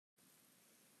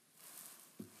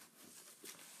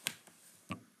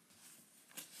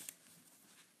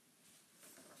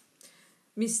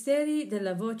Misteri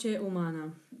della voce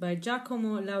umana by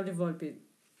G.Lauri Volpi,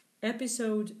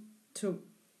 episode 2.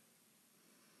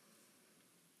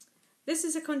 This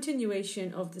is a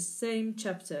continuation of the same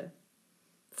chapter,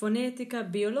 fonetica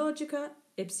biologica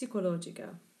e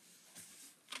psicologica.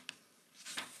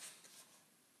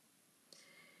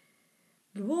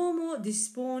 L'uomo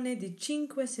dispone di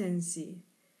 5 sensi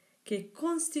che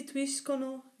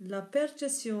costituiscono la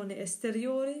percezione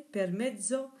esteriore per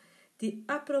mezzo di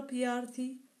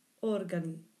appropriati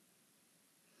organi.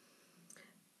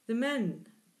 The man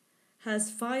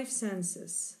has 5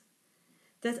 senses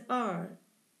that are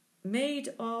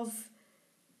made of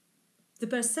the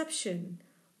perception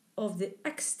of the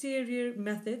exterior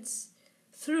methods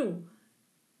through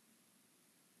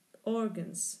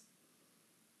organs,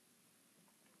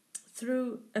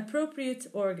 through appropriate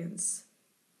organs.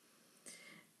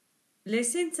 Le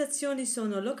sensazioni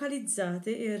sono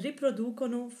localizzate e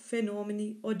riproducono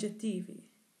fenomeni oggettivi.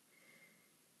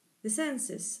 The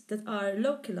senses that are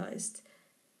localized,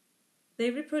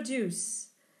 they reproduce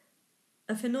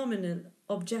a phenomenal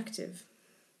objective.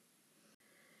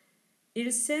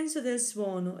 Il senso del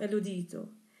suono è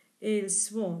l'udito e il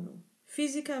suono,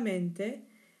 fisicamente,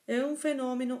 è un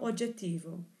fenomeno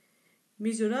oggettivo,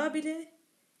 misurabile,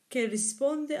 che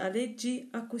risponde a leggi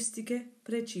acustiche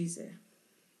precise.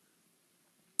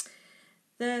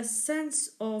 The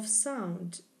sense of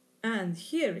sound and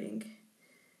hearing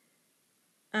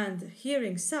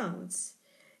sounds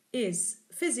is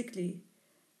physically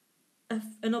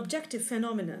an objective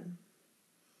phenomenon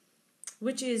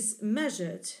which is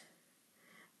measured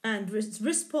and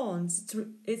responds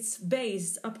to, it's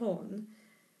based upon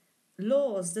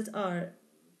laws that are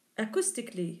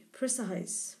acoustically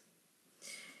precise.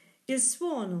 Il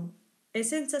suono è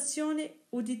sensazione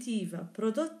uditiva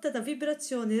prodotta da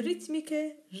vibrazioni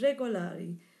ritmiche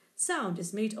regolari. Sound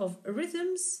is made of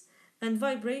rhythms and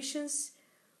vibrations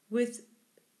with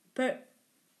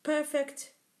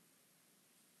perfect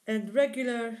and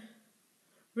regular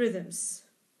rhythms.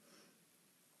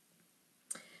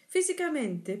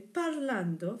 Fisicamente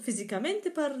parlando,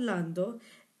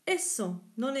 esso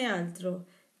non è altro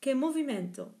che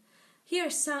movimento. Here,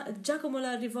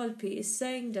 G.Lauri Volpi is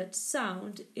saying that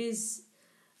sound is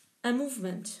a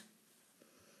movement.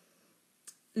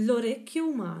 L'orecchio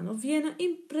umano viene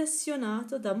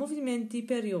impressionato da movimenti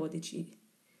periodici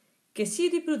che si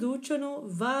riproducono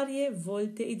varie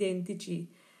volte identici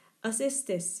a se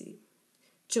stessi,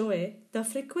 cioè da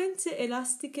frequenze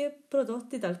elastiche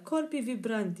prodotte da corpi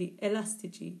vibranti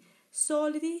elastici,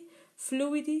 solidi,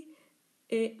 fluidi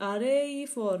e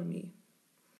areiformi.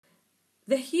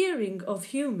 The hearing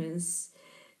of humans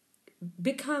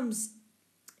becomes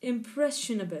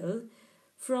impressionable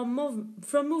from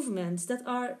movements that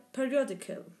are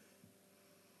periodical.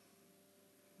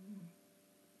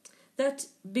 That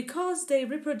because they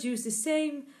reproduce the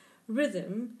same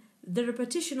rhythm, the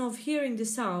repetition of hearing the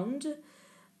sound,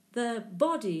 the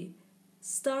body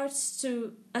starts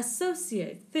to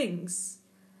associate things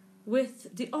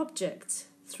with the object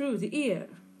through the ear.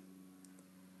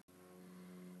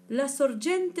 La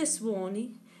sorgente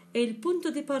suoni è il punto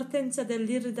di partenza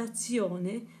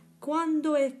dell'iridazione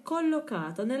quando è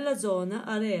collocato nella zona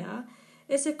area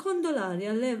e secondo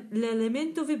l'aria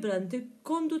l'elemento vibrante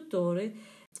conduttore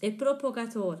e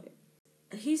propagatore.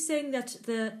 He's saying that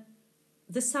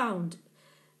the sound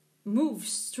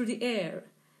moves through the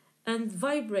air and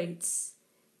vibrates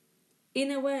in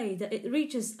a way that it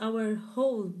reaches our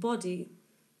whole body.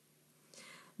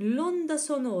 L'onda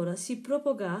sonora si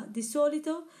propaga di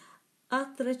solito a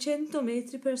 300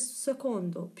 metri per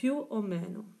secondo, più o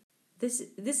meno. This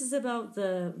is about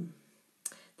the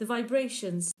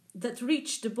vibrations that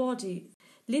reach the body.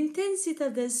 L'intensità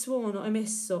del suono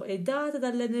emesso è data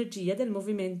dall'energia del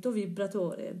movimento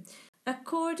vibratore,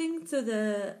 according to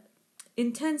the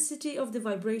intensity of the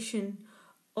vibration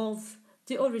of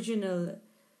the original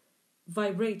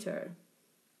vibrator.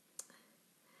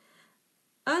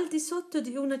 Al di sotto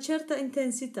di una certa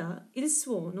intensità, il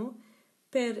suono,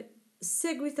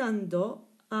 seguitando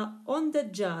a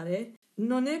ondeggiare,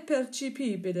 non è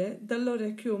percepibile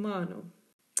dall'orecchio umano.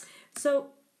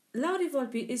 So, Lauri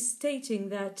Volpi is stating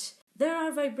that there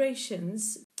are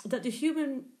vibrations that the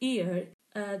human ear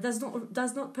does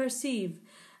not perceive.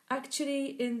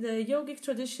 Actually, in the yogic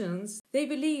traditions, they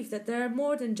believe that there are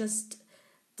more than just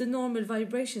the normal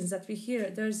vibrations that we hear.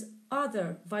 There's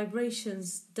other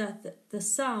vibrations that the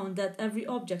sound that every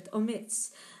object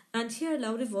emits. And here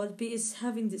Lauri Volpi is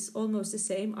having this almost the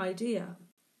same idea.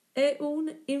 È un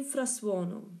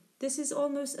infrasuono. This is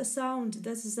almost a sound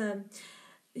that is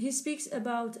he speaks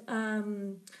about a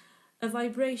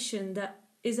vibration that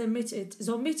is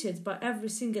omitted by every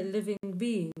single living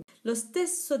being. Lo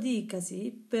stesso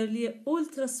dicasi per gli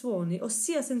ultrasuoni,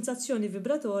 ossia sensazioni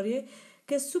vibratorie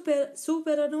che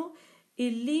superano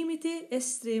il limite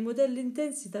estremo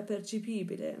dell'intensità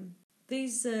percepibile.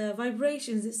 These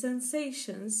vibrations, these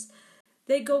sensations,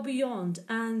 they go beyond,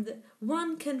 and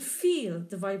one can feel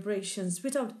the vibrations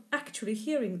without actually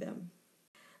hearing them.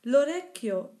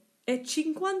 L'orecchio è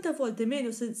 50 volte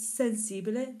meno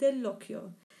sensibile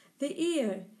dell'occhio. The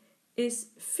ear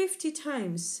is 50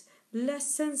 times less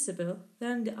sensible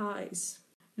than the eyes.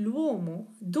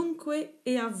 L'uomo dunque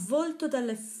è avvolto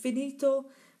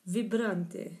dall'infinito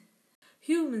vibrante.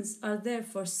 Humans are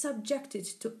therefore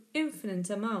subjected to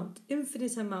infinite amount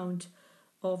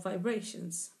of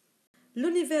vibrations.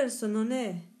 L'universo non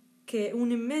è che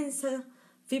un'immensa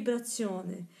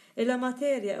vibrazione e la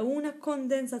materia è una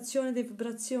condensazione di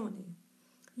vibrazioni.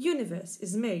 Universe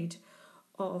is made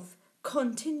of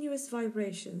continuous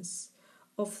vibrations,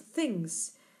 of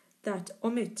things that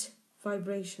emit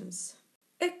vibrations.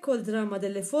 Ecco il dramma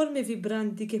delle forme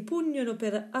vibranti che pugnano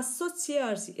per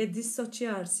associarsi e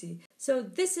dissociarsi. So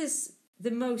this is the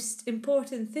most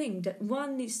important thing that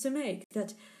one needs to make,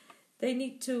 that they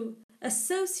need to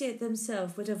associate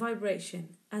themselves with a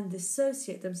vibration and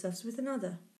dissociate themselves with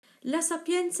another. La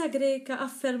sapienza greca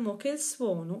affermò che il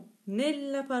suono,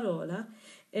 nella parola,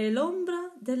 è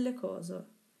l'ombra delle cose.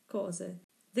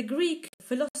 The Greek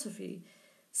philosophy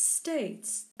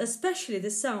states, especially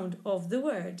the sound of the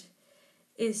word,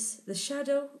 is the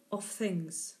shadow of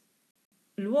things.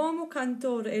 L'uomo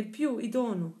cantore è il più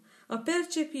idoneo a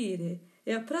percepire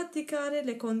e a praticare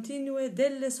le continue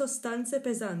delle sostanze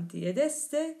pesanti ed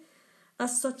este,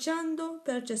 associando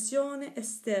percezione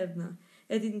esterna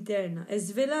ed interna e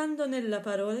svelando nella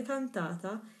parola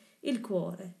cantata il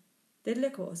cuore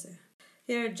delle cose.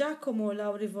 Here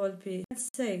G.Lauri Volpi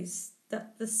says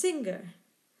that the singer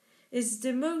is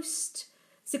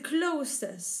the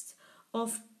closest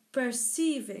of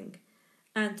perceiving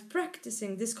and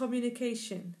practicing this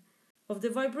communication of the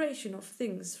vibration of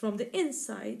things from the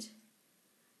inside,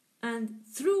 and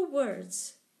through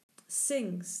words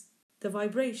sings the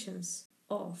vibrations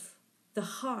of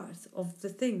the heart of the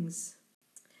things.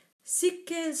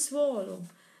 Sicché il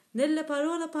suolo nella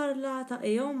parola parlata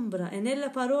è ombra e nella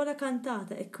parola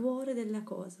cantata è cuore della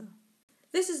cosa.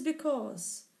 This is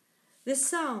because the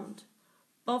sound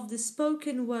of the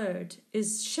spoken word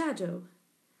is shadow,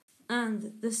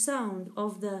 and the sound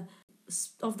of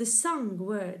the sung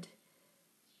word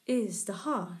is the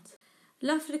heart.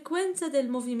 La frequenza del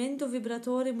movimento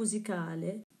vibratore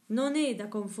musicale non è da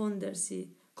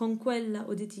confondersi con quella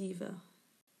uditiva.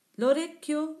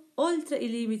 L'orecchio, oltre i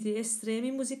limiti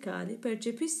estremi musicali,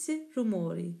 percepisce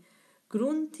rumori,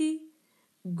 grunti,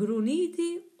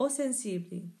 grugniti o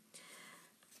sensibili.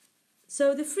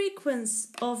 So the frequency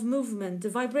of movement, the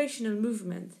vibrational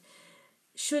movement,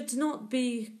 should not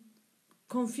be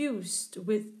confused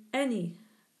with any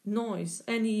noise,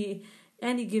 any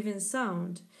given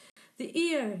sound. The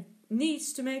ear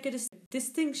needs to make a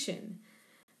distinction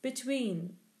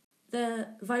between the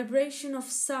vibration of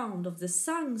sound, of the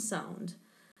sung sound,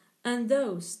 and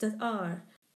those that are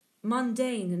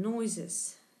mundane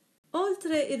noises.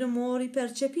 Oltre i rumori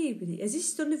percepibili,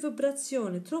 esistono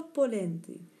vibrazioni troppo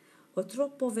lenti o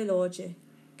troppo veloci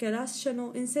che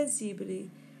lasciano insensibili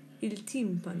il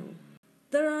timpano.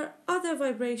 There are other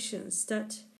vibrations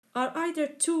that are either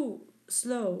too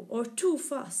slow or too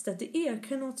fast that the ear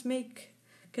cannot make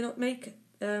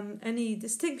any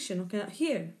distinction or cannot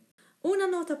hear. Una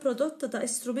nota prodotta da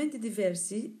strumenti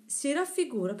diversi si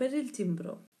raffigura per il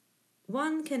timbro.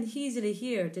 One can easily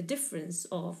hear the difference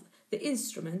of the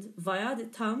instrument via the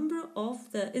timbre of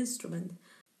the instrument,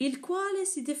 il quale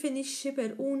si definisce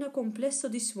per un complesso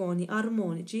di suoni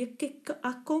armonici che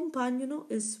accompagnano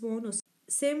il suono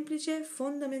semplice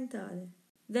fondamentale.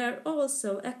 There are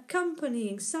also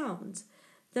accompanying sounds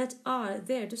that are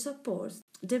there to support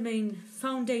the main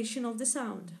foundation of the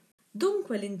sound.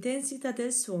 Dunque l'intensità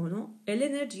del suono è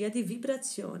l'energia di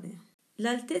vibrazione.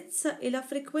 L'altezza e la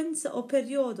frequenza o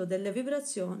periodo delle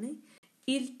vibrazioni,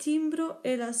 il timbro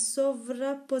e la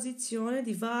sovrapposizione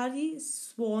di vari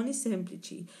suoni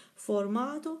semplici,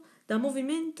 formato da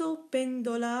movimento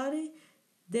pendolare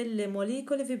delle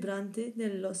molecole vibranti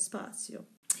nello spazio.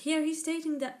 Here he's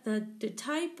stating that the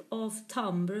type of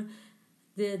timbre,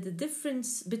 the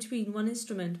difference between one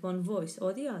instrument, one voice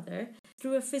or the other,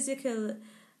 through a physical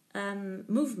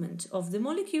movement of the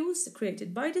molecules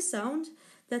created by the sound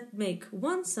that make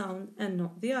one sound and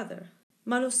not the other.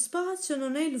 Ma lo spazio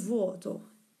non è il vuoto,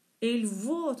 e il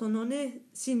vuoto non è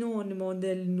sinonimo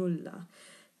del nulla,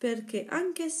 perché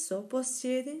anch'esso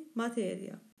possiede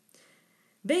materia.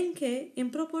 benché in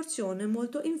proporzione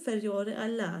molto inferiore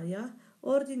all'aria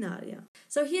ordinaria.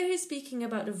 So here he's speaking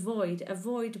about a void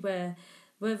where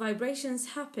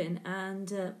vibrations happen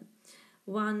and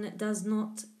one does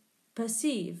not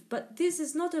perceive. But this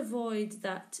is not a void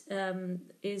that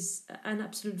is an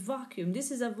absolute vacuum.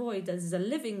 This is a void that is a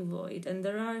living void, and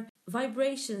there are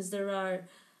vibrations, there are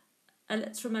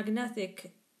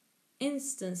electromagnetic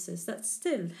instances that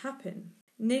still happen.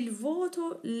 Nel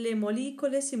vuoto le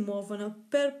molecole si muovono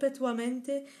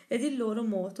perpetuamente ed il loro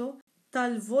moto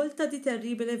talvolta di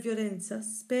terribile violenza,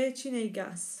 specie nei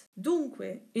gas.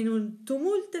 Dunque, in un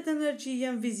tumulto di energie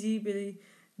invisibili,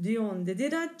 di onde, di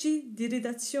raggi, di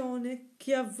radiazione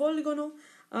che avvolgono,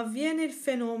 avviene il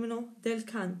fenomeno del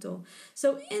canto.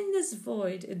 So in this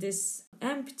void, this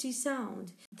empty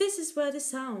sound, this is where the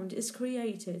sound is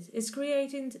created. It's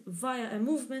created via a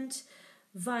movement,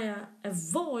 via a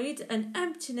void, an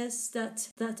emptiness that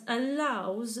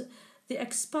allows the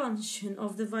expansion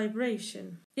of the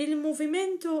vibration. Il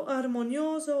movimento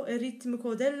armonioso e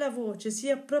ritmico della voce si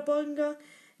propaga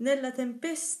nella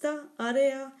tempesta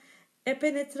area e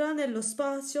penetra nello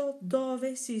spazio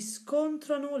dove si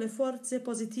scontrano le forze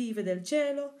positive del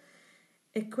cielo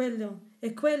e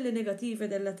quelle negative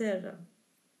della terra.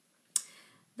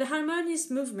 The harmonious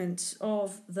movement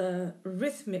of the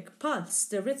rhythmic pulse,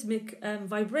 the rhythmic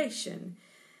vibration,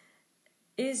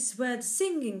 is where the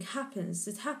singing happens.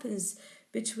 It happens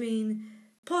between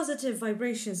positive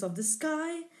vibrations of the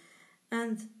sky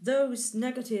and those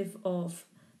negative of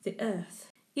the earth.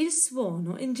 Il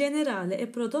suono in generale è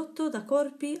prodotto da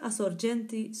corpi a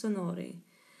sorgenti sonori.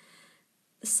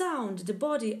 Sound, the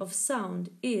body of sound,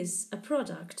 is a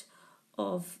product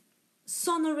of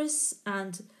sonorous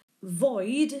and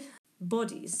void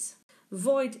bodies.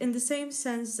 Void in the same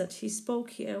sense that he spoke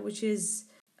here, which is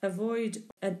a void,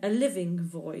 a living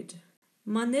void.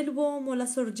 Ma nell'uomo la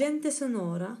sorgente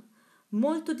sonora,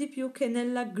 molto di più che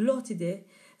nella glottide,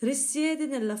 risiede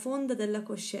nella fonda della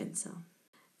coscienza.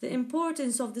 The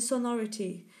importance of the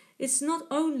sonority is not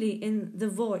only in the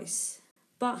voice,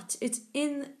 but it's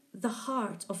in the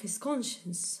heart of his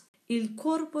conscience. Il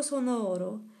corpo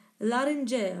sonoro,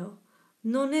 laringeo,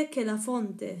 non è che la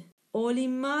fonte o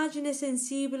l'immagine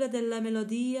sensibile della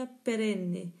melodia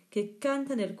perenne che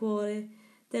canta nel cuore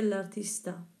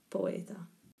dell'artista poeta.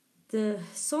 The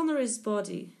sonorous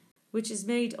body, which is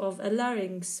made of a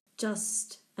larynx,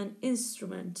 just an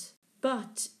instrument,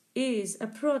 but is a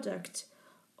product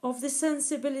of the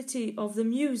sensibility of the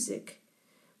music,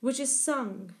 which is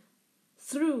sung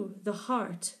through the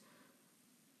heart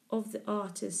of the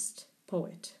artist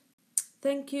poet.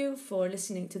 Thank you for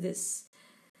listening to this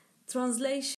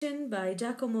translation by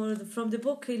Giacomo from the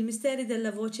book Il misteri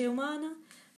della voce umana,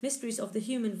 Mysteries of the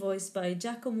Human Voice by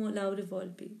G.Lauri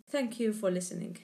Volpi. Thank you for listening.